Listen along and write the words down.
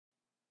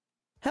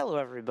Hello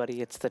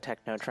everybody, it's the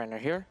Techno Trainer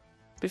here.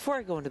 Before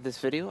I go into this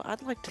video,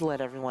 I'd like to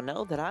let everyone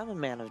know that I'm a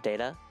man of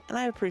data, and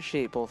I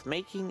appreciate both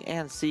making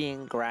and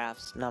seeing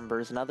graphs,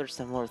 numbers, and other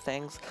similar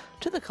things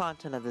to the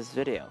content of this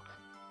video.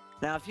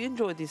 Now if you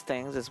enjoyed these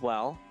things as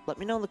well, let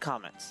me know in the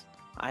comments.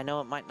 I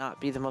know it might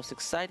not be the most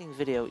exciting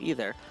video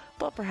either,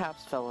 but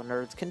perhaps fellow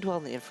nerds can dwell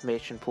in the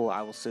information pool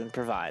I will soon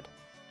provide.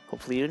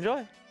 Hopefully you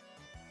enjoy!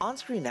 On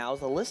screen now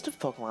is a list of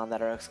Pokemon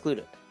that are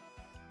excluded.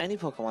 Any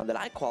Pokemon that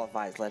I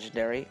qualify as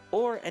legendary,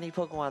 or any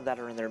Pokemon that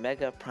are in their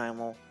Mega,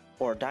 Primal,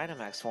 or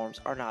Dynamax forms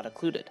are not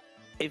included.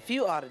 A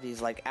few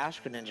oddities like Ash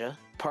Greninja,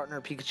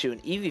 Partner Pikachu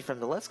and Eevee from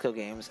the Let's Go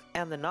games,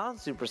 and the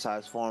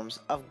non-supersized forms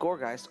of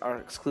Gourgeist are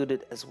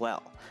excluded as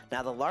well.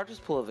 Now the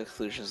largest pool of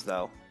exclusions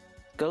though,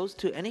 goes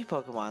to any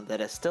Pokemon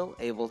that is still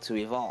able to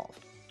evolve.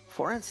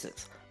 For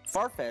instance,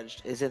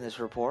 Farfetch'd is in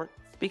this report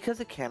because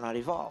it cannot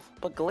evolve,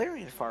 but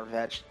Galarian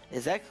Farfetch'd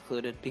is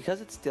excluded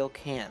because it still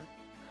can.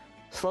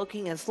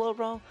 Slowking and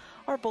Slowbro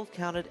are both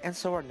counted, and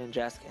so are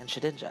Ninjask and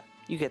Shedinja.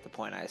 You get the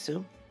point, I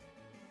assume.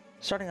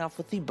 Starting off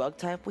with the bug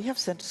type, we have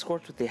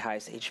Centiskorch with the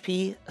highest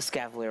HP,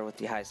 Escavalier with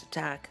the highest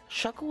attack,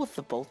 Shuckle with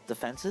both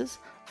defenses,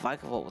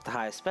 Vikavolt with the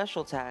highest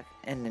special attack,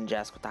 and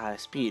Ninjask with the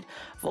highest speed.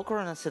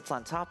 Volcarona sits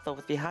on top though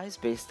with the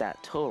highest base stat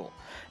total.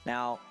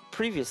 Now,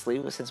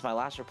 previously, since my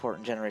last report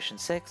in Generation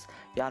 6,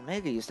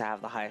 Yanmega used to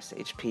have the highest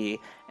HP,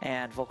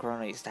 and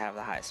Volcarona used to have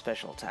the highest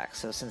special attack,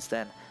 so since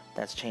then,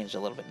 that's changed a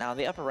little bit. Now in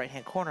the upper right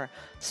hand corner,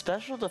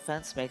 special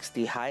defense makes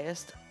the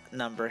highest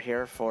number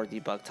here for the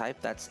bug type,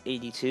 that's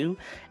 82,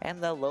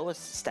 and the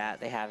lowest stat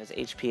they have is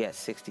HP at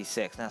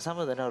 66. Now some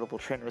of the notable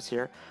trainers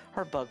here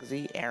are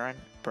Bugsy, Aaron,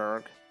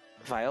 Berg,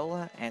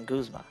 Viola, and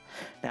Guzma.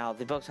 Now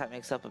the bug type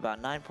makes up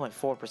about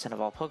 9.4% of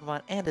all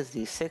Pokemon and is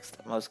the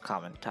 6th most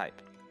common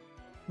type.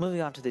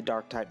 Moving on to the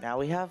dark type now,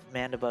 we have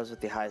Mandibuzz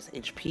with the highest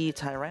HP,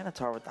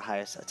 Tyranitar with the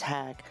highest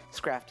attack,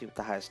 Scrafty with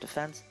the highest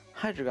defense,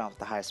 Hydreigon with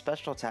the highest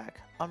special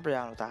attack,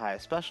 Umbreon with the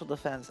highest special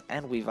defense,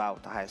 and Weavile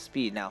with the highest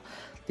speed. Now,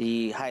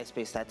 the highest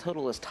base stat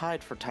total is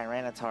tied for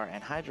Tyranitar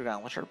and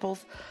Hydreigon, which are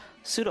both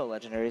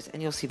pseudo-legendaries,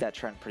 and you'll see that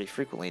trend pretty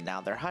frequently. Now,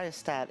 their highest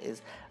stat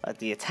is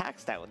the attack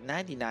stat with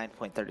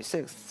 99.36.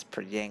 It's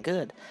pretty dang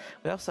good.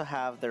 We also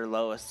have their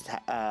lowest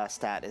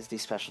stat is the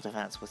special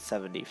defense with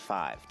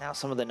 75. Now,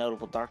 some of the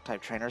notable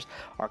dark-type trainers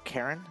are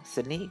Karen,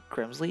 Sydney,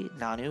 Grimsley,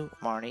 Nanu,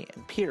 Marnie,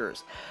 and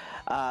Piers.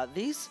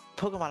 These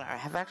Pokemon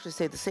have actually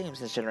stayed the same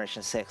since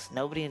Generation 6.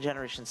 Nobody in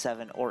Generation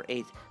 7 or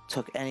 8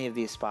 took any of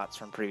these spots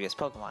from previous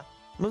Pokemon.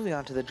 Moving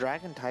on to the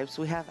dragon types,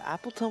 we have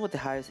Appletun with the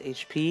highest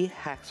HP,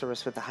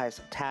 Haxorus with the highest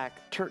attack,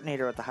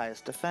 Turtonator with the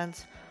highest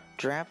defense,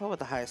 Drampa with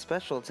the highest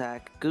special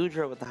attack,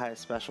 Goodra with the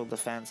highest special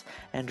defense,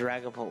 and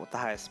Dragapult with the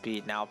highest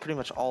speed. Now, pretty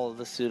much all of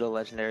the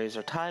pseudo-legendaries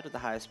are tied with the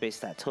highest base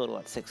stat total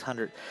at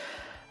 600.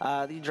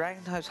 The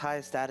dragon type's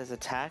highest stat is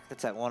attack,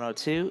 that's at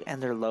 102,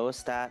 and their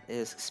lowest stat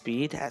is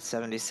speed at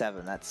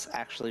 77. That's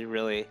actually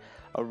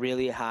a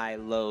really high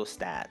low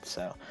stat.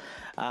 So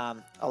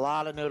a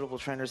lot of notable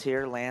trainers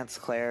here: Lance,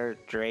 Claire,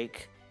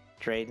 Drake,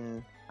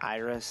 Drayden,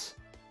 Iris,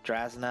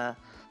 Drazna,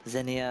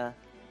 Zinnia,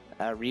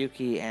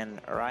 Ryuki,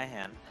 and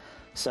Raihan.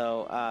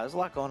 So there's a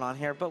lot going on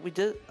here, but we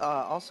did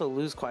also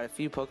lose quite a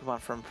few Pokemon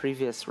from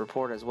previous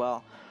report as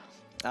well.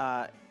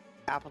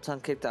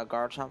 Appletun kicked out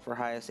Garchomp for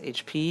highest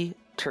HP,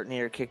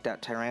 Turtonator kicked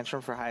out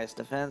Tyrantrum for highest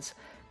defense,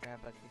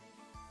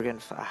 Dragon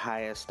for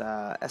highest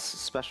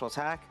special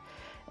attack,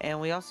 and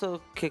we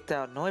also kicked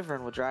out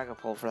Noivern with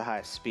Dragapult for the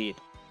highest speed.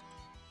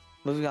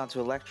 Moving on to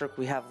Electric,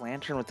 we have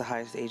Lantern with the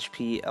highest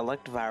HP,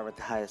 Electivire with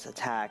the highest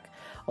attack,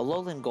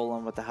 Alolan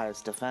Golem with the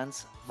highest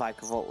defense,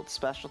 Vikavolt with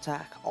special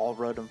attack, all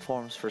Rotom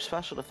forms for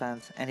special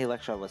defense, and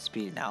Electro with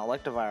speed. Now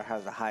Electivire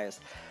has the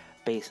highest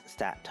base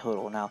stat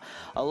total. Now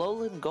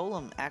Alolan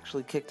Golem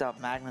actually kicked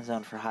out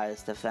Magnezone for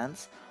highest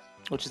defense,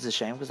 which is a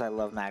shame because I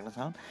love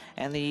Magnezone.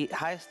 And the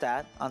highest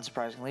stat,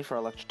 unsurprisingly for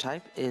Electric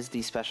type, is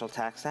the special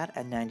attack stat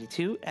at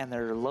 92, and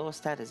their lowest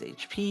stat is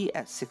HP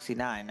at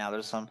 69. Now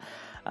there's some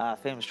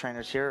famous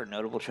trainers here,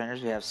 notable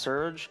trainers. We have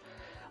Surge,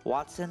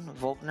 Watson,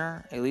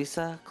 Volkner,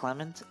 Elisa,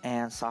 Clement,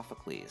 and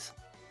Sophocles.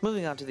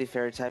 Moving on to the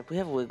Fairy type, we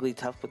have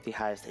Wigglytuff with the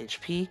highest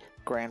HP,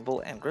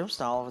 Granbull and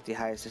Grimmsnarl with the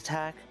highest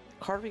attack,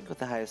 Cardwink with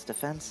the highest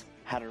defense,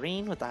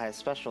 Hatterene with the highest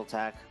special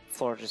attack,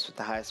 Florges with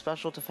the highest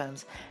special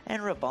defense,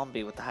 and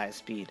Ribombee with the highest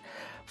speed.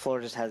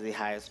 Florges has the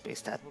highest base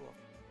stat,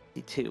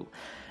 52.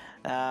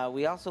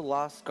 We also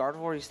lost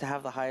Gardevoir, used to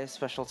have the highest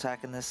special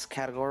attack in this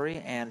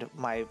category, and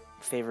my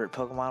favorite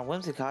Pokemon,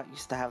 Whimsicott,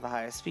 used to have the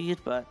highest speed,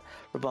 but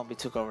Ribombee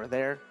took over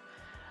there.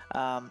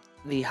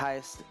 The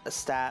highest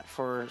stat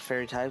for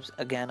Fairy types,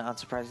 again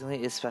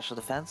unsurprisingly, is special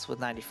defense with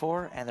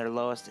 94, and their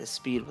lowest is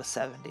speed with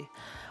 70.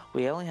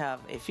 We only have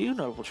a few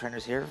notable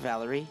trainers here: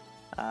 Valerie,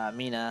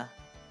 Mina,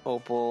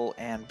 Opal,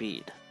 and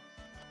Bede.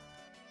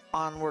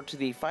 Onward to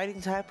the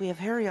fighting type, we have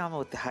Hariyama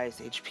with the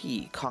highest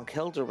HP,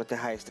 Conkeldurr with the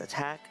highest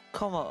attack,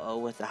 Kommo-o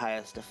with the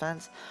highest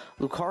defense,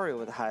 Lucario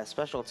with the highest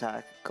special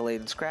attack, Gallade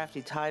and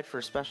Scrafty tied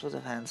for special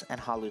defense, and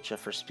Hawlucha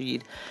for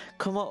speed.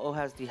 Kommo-o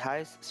has the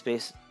highest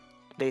base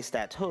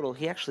stat total.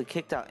 He actually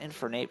kicked out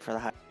Infernape for the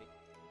highest.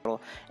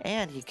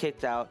 and he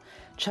kicked out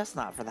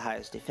Chestnut for the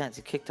highest defense.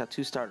 He kicked out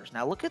 2 starters.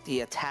 Now look at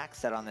the attack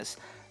stat on this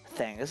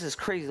thing. This is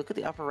crazy. Look at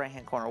the upper right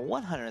hand corner.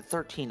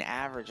 113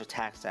 average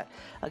attack stat.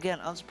 Again,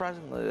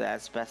 unsurprisingly,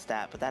 that's best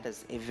stat, but that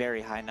is a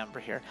very high number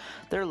here.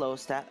 Their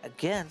lowest stat,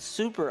 again,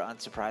 super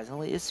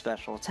unsurprisingly, is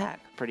special attack.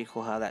 Pretty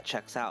cool how that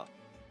checks out.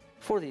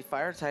 For the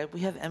fire type,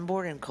 we have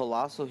Emboard and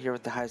Colossal here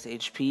with the highest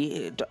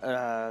HP,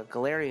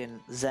 Galarian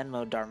Zen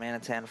Mode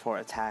Darmanitan for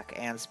attack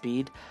and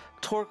speed,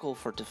 Torkoal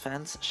for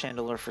defense,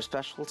 Chandelure for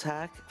special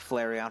attack,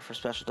 Flareon for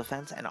special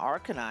defense, and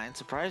Arcanine,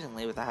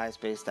 surprisingly, with the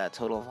highest base stat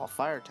total of all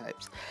fire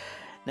types.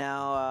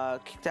 Now,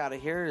 kicked out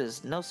of here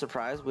is no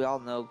surprise. We all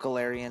know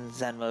Galarian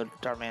Zen Mode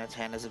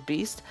Darmanitan is a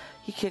beast.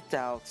 He kicked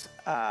out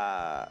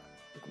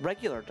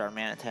regular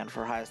Darmanitan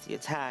for highest the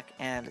attack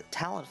and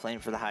Talonflame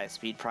for the highest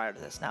speed prior to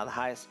this. Now the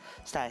highest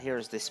stat here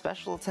is the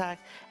special attack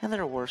and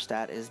their worst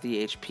stat is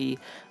the HP,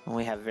 and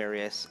we have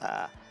various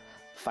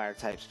fire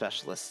type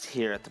specialists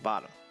here at the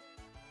bottom.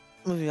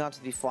 Moving on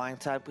to the flying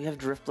type, we have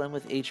Drifblim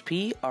with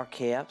HP,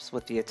 Archaeops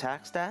with the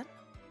attack stat,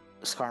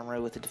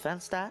 Skarmory with the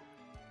defense stat,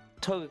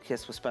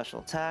 Togekiss with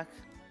special attack,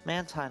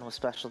 Mantine with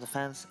special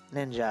defense,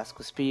 Ninjask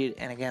with speed,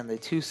 and again the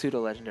 2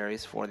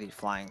 pseudo-legendaries for the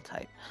flying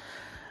type.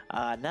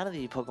 None of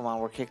the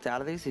Pokemon were kicked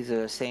out of these. These are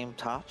the same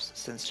tops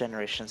since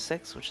Generation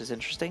 6, which is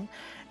interesting.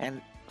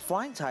 And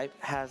Flying type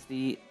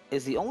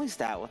is the only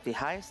stat with the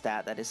highest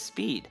stat that is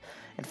speed.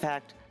 In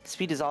fact,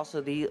 speed is also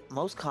the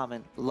most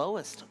common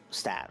lowest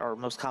stat, or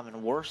most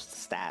common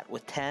worst stat,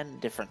 with 10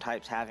 different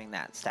types having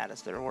that stat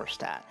as their worst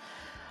stat.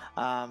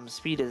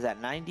 Speed is at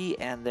 90,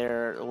 and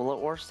their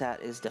worst stat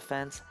is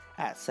defense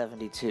at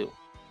 72.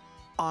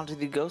 On to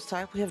the Ghost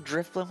type, we have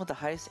Drifblim with the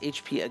highest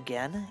HP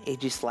again,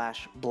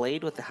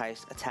 Aegislash-Blade with the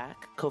highest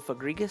attack,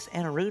 Kofagrigus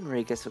and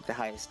Runerigus with the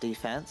highest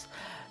defense,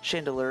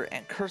 Chandelure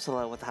and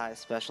Cursula with the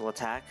highest special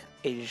attack,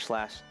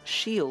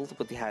 Aegislash-Shield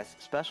with the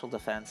highest special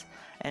defense,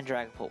 and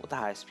Dragapult with the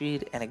highest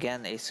speed, and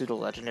again a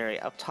pseudo-legendary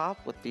up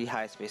top with the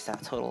highest base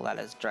stat total, that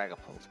is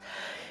Dragapult.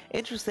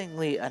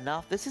 Interestingly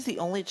enough, this is the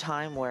only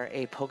time where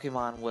a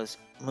Pokemon was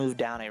moved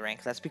down a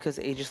rank. That's because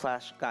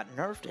Aegislash got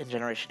nerfed in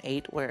Generation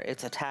 8, where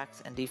its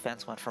attacks and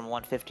defense went from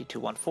 150 to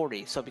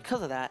 140. So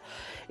because of that,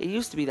 it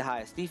used to be the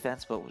highest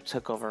defense, but we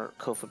took over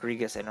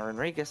Kofagrigus and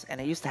Runerigus,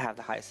 and it used to have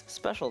the highest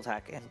special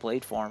attack in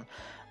Blade form,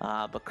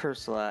 but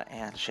Cursula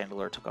and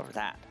Chandelure took over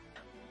that.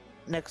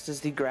 Next is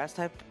the Grass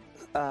type.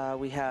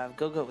 We have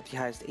Gogoat with the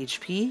highest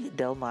HP,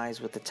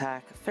 Delmise with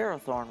attack,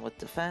 Ferrothorn with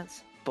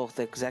defense,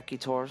 both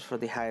Executors for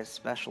the highest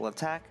special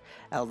attack,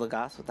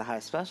 Eldegoss with the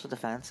highest special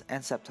defense,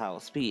 and Sceptile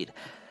with speed.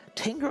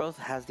 Tangrowth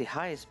has the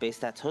highest base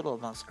stat total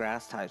amongst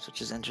grass types,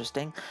 which is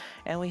interesting.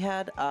 And we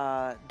had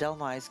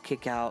Delmise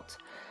kick out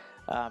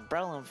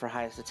Breloom for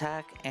highest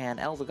attack, and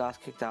Eldegoss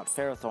kicked out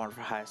Ferrothorn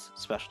for highest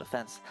special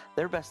defense.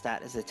 Their best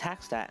stat is the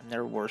attack stat, and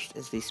their worst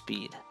is the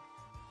speed.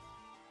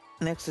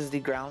 Next is the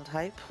ground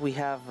type. We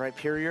have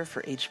Rhyperior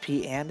for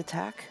HP and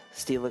attack,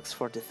 Steelix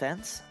for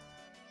defense,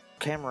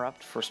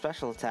 Camerupt for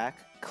special attack,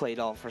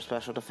 Claydol for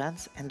special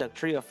defense, and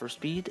Dugtrio for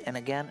speed, and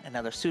again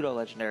another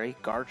pseudo-legendary,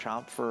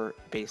 Garchomp for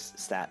base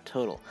stat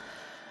total.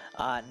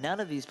 None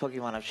of these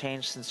Pokemon have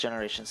changed since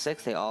Generation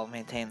 6, they all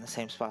maintain the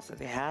same spots that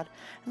they had,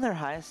 and their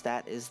highest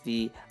stat is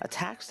the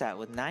attack stat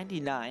with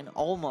 99,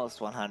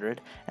 almost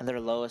 100, and their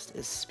lowest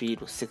is speed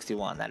with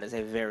 61. That is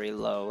a very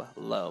low,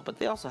 but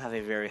they also have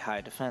a very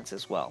high defense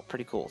as well.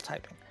 Pretty cool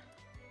typing.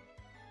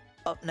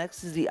 Up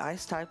next is the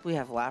Ice type. We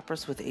have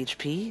Lapras with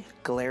HP,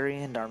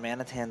 Galarian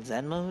Darmanitan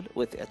Zen Mode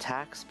with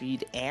attack,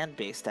 speed, and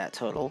base stat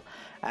total,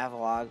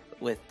 Avalugg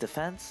with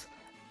defense,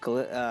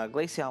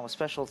 Glaceon with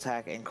special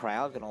attack, and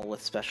Cryogonal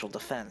with special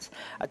defense.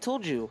 I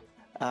told you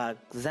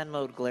Zen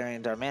Mode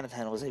Galarian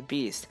Darmanitan was a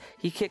beast.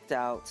 He kicked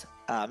out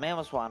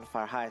Mamoswine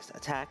for highest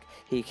attack,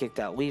 he kicked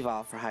out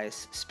Weavile for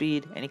highest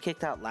speed, and he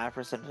kicked out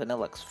Lapras and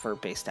Vanillix for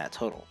base stat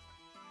total.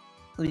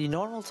 The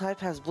normal type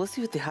has Blissey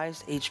with the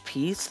highest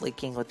HP,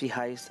 Slaking with the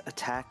highest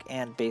attack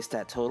and base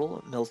stat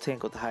total,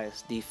 Miltank with the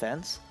highest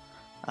defense,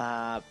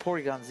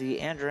 Porygon Z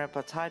and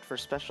Drampa tied for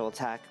special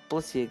attack,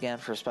 Blissey again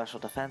for special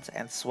defense,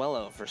 and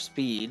Swellow for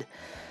speed.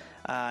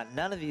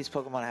 None of these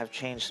Pokemon have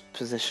changed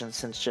positions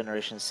since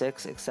Generation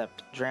 6,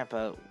 except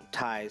Drampa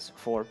ties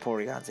for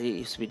Porygon Z. It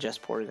used to be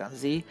just Porygon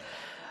Z.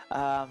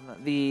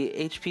 The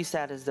HP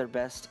stat is their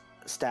best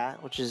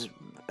stat, which is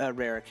a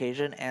rare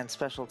occasion, and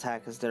special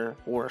attack is their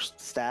worst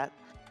stat.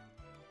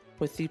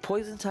 With the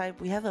poison type,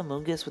 we have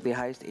Amoonguss with the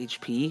highest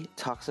HP,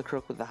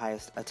 Toxicroak with the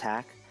highest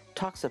attack,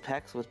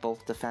 Toxapex with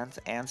both defense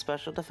and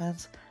special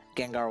defense,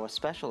 Gengar with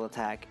special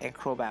attack, and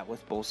Crobat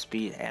with both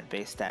speed and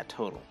base stat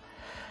total.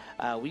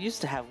 We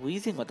used to have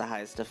Weezing with the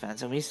highest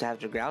defense, and we used to have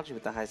Dragalge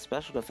with the highest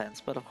special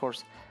defense, but of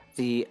course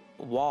the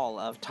wall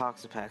of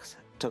Toxapex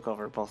took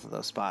over both of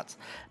those spots.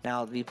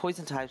 Now the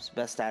poison type's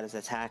best stat is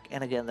attack,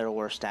 and again their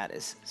worst stat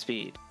is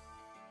speed.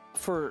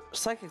 For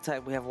Psychic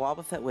type, we have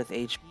Wobbuffet with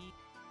HP,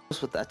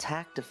 with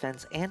attack,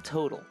 defense, and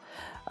total.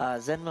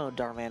 Zen mode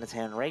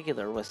Darmanitan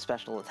regular with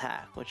special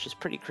attack, which is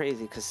pretty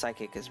crazy because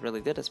Psychic is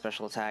really good at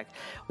special attack.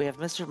 We have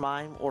Mr.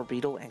 Mime,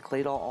 Orbeetle, and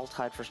Claydol all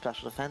tied for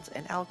special defense,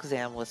 and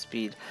Alakazam with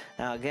speed.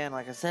 Now again,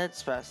 like I said,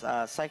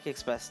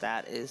 Psychic's best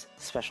stat is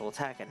special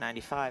attack at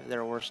 95.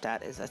 Their worst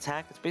stat is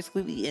attack. It's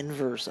basically the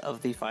inverse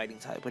of the fighting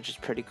type, which is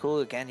pretty cool.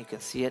 Again, you can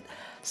see it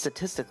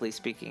statistically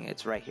speaking.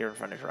 It's right here in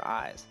front of your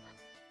eyes.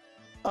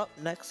 Up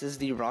next is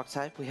the rock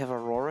type. We have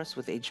Aurorus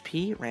with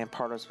HP,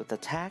 Rampardos with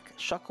attack,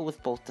 Shuckle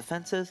with both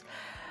defenses,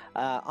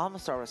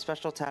 Omastar with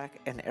special attack,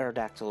 and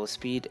Aerodactyl with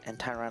speed, and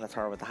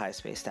Tyranitar with the high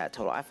space stat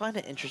total. I find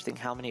it interesting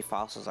how many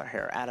fossils are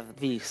here. Out of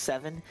the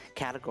 7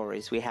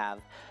 categories we have,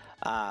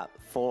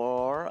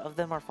 4 of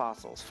them are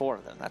fossils. 4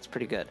 of them, that's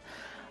pretty good.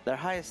 Their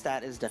highest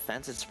stat is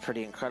defense. It's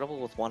pretty incredible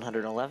with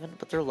 111,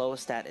 but their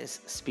lowest stat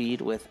is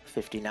speed with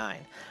 59.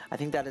 I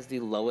think that is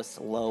the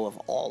lowest low of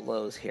all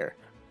lows here.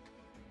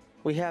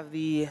 We have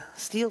the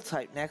Steel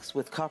type next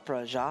with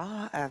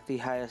Capraja at the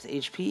highest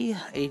HP,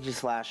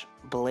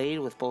 Aegislash-Blade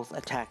with both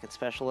attack and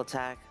special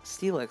attack,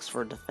 Steelix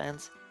for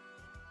defense,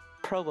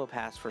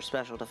 Probopass for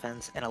special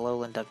defense, and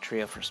Alolan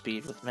Dugtrio for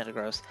speed with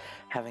Metagross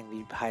having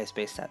the highest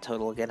base stat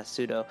total. Again, a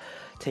pseudo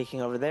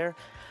taking over there.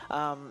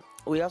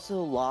 We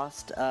also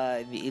lost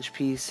in the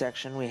HP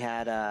section. We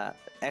had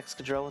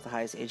Excadrill with the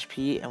highest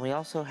HP, and we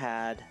also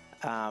had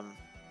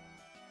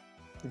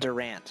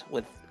Durant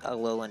with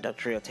Alolan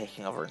Dugtrio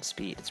taking over in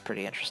speed. It's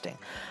pretty interesting.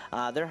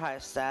 Their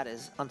highest stat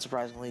is,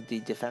 unsurprisingly, the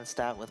defense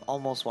stat with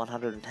almost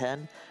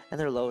 110, and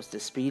their lowest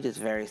is speed. Is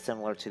very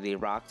similar to the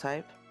rock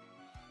type.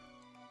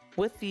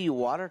 With the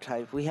water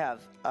type, we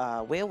have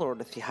Wailord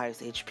with the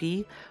highest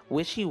HP,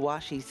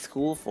 Wishy-Washy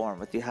School Form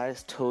with the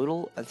highest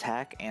total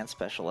attack and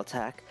special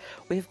attack.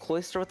 We have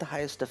Cloyster with the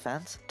highest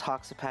defense,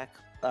 Toxapex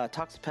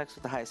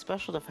with the highest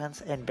special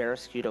defense, and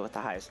Barraskewda with the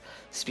highest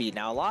speed.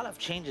 Now, a lot of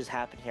changes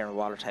happen here in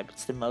water type.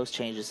 It's the most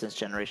changes since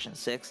Generation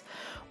 6.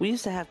 We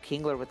used to have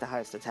Kingler with the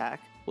highest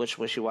attack, which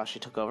Wishy-Washy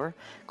took over,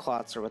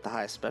 Clodster with the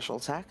highest special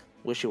attack,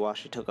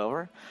 Wishy-Washy took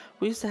over.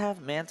 We used to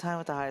have Mantine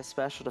with the highest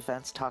special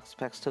defense,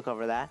 Toxapex took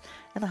over that,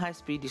 and the high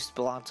speed used to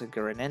belong to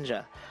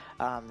Greninja.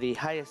 The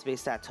highest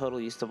base stat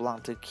total used to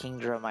belong to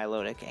Kingdra,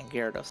 Milotic, and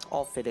Gyarados,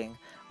 all fitting,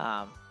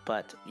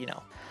 but, you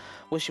know,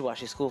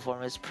 Wishy-Washy School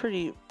Form is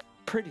pretty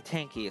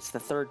tanky. It's the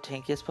 3rd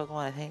tankiest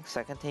Pokemon, I think,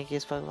 2nd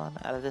tankiest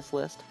Pokemon out of this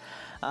list.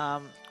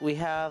 We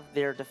have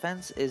their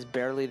defense is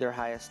barely their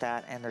highest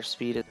stat, and their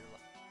speed is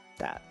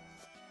stat.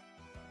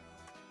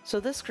 So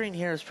this screen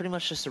here is pretty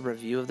much just a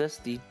review of this.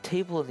 The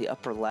table in the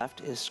upper left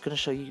is going to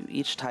show you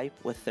each type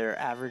with their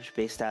average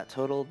base stat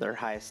total, their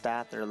highest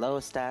stat, their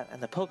lowest stat,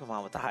 and the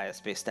Pokemon with the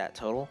highest base stat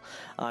total.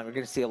 You're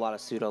going to see a lot of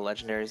pseudo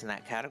legendaries in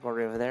that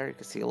category over there. You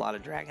can see a lot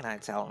of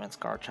Dragonite, Salamence,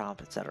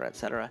 Garchomp, etc.,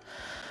 etc.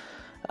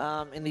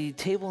 In the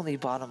table in the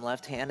bottom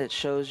left hand, it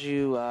shows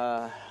you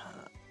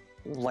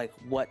like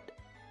what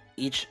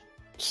each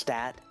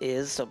stat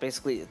is. So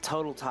basically,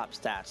 total top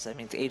stats. That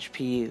means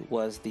HP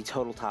was the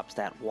total top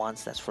stat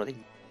once. That's for the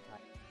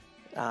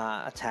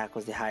attack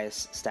was the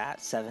highest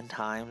stat 7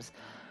 times.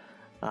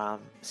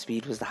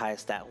 Speed was the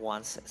highest stat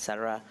once,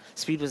 etc.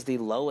 Speed was the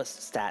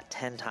lowest stat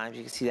 10 times.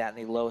 You can see that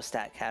in the lowest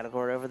stat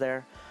category over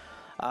there.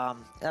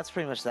 That's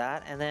pretty much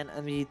that. And then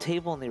on the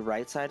table on the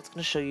right side, it's going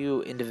to show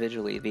you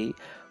individually the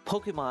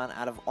Pokemon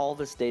out of all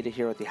this data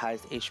here with the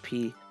highest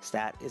HP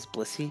stat is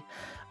Blissey.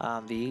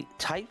 The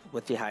type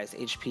with the highest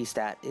HP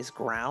stat is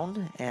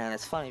Ground, and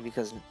it's funny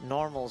because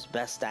Normal's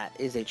best stat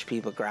is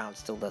HP, but Ground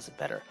still does it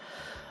better.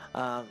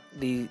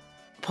 The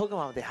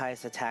Pokemon with the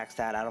highest attack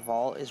stat out of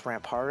all is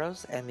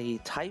Rampardos, and the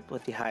type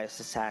with the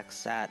highest attack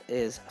stat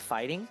is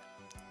Fighting.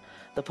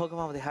 The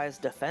Pokemon with the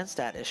highest defense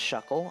stat is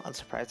Shuckle,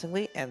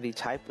 unsurprisingly, and the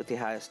type with the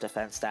highest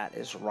defense stat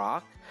is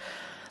Rock.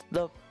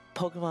 The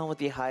Pokemon with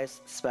the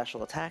highest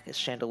special attack is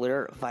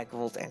Chandelier,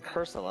 Vikavolt, and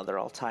Cursula. They're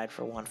all tied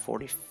for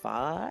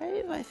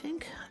 145, I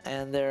think.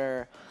 And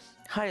their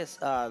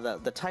highest,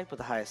 the type with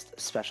the highest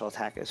special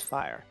attack is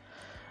Fire.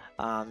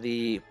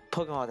 The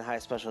Pokemon with the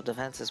highest special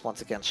defense is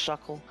once again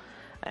Shuckle,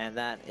 and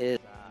that is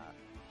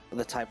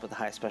the type with the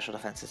highest special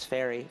defense is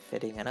Fairy,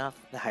 fitting enough.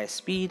 The highest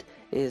speed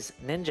is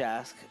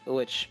Ninjask,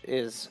 which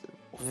is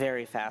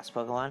very fast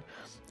Pokemon,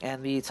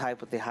 and the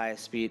type with the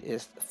highest speed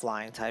is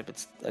Flying type.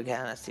 It's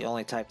again, that's the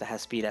only type that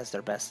has speed as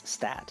their best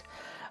stat.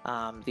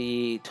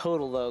 The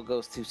total though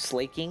goes to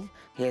Slaking.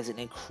 He has an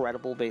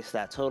incredible base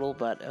stat total,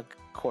 but of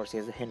course he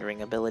has a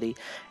hindering ability,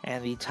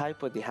 and the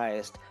type with the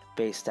highest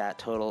base stat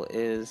total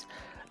is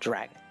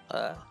Dragon.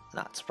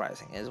 Not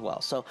surprising as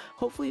well. So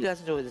hopefully you guys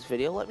enjoyed this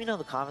video. Let me know in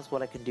the comments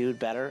what I can do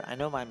better. I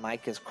know my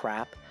mic is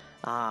crap,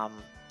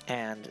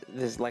 and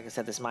this, like I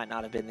said, this might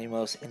not have been the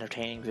most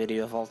entertaining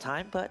video of all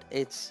time, but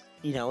it's,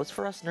 you know, it's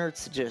for us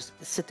nerds to just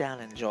sit down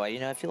and enjoy. You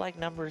know, if you like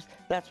numbers,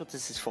 that's what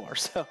this is for.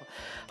 So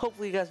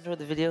hopefully you guys enjoyed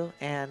the video,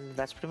 and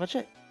that's pretty much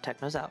it.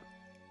 Techno's out.